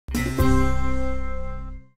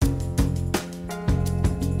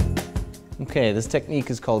Okay, this technique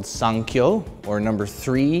is called Sankyo, or number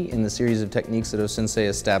 3 in the series of techniques that O-sensei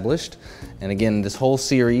established. And again, this whole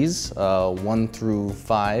series, 1 through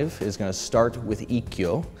 5, is going to start with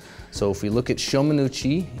Ikkyo. So if we look at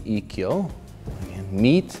shomenuchi, Ikkyo, again,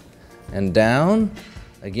 meet and down.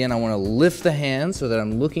 Again, I want to lift the hand so that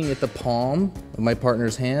I'm looking at the palm of my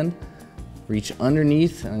partner's hand. Reach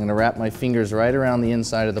underneath, and I'm going to wrap my fingers right around the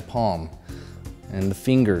inside of the palm. And the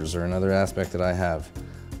fingers are another aspect that I have.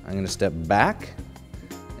 I'm going to step back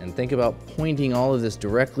and think about pointing all of this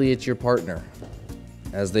directly at your partner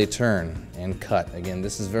as they turn and cut. Again,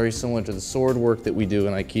 this is very similar to the sword work that we do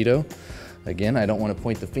in Aikido. Again, I don't want to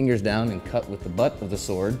point the fingers down and cut with the butt of the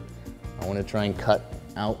sword. I want to try and cut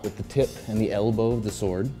out with the tip and the elbow of the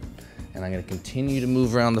sword. And I'm going to continue to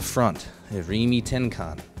move around the front. Irimi,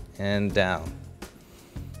 tenkan, and down.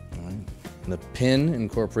 All right. And the pin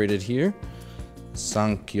incorporated here,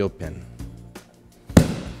 Sankyo pin.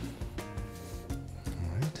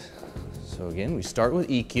 So again, we start with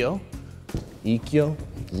Ikkyo. Ikkyo,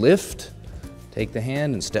 lift, take the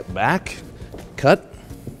hand and step back, cut,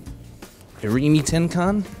 irimi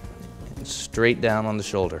tenkan, and straight down on the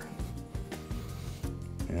shoulder,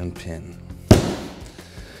 and pin.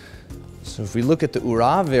 So if we look at the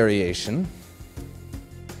ura variation,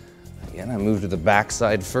 again, I move to the back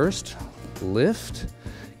side first, lift,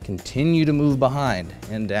 continue to move behind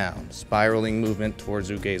and down, spiraling movement towards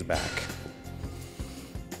ugay's back.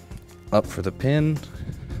 Up for the pin,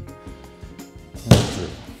 and through.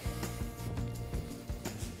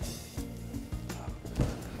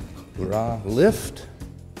 Ura, lift,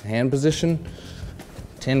 hand position,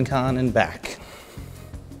 tenkan and back.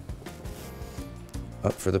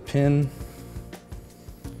 Up for the pin,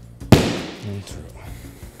 and through.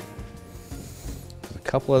 A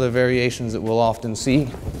couple other variations that we'll often see,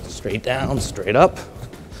 straight down, straight up.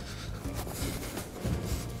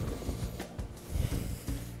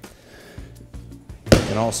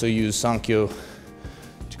 You can also use Sankyo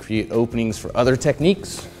to create openings for other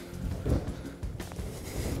techniques.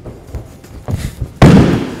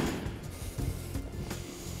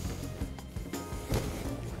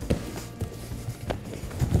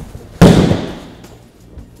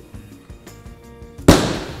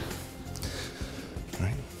 All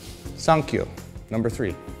right. Sankyo, number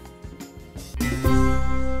 3.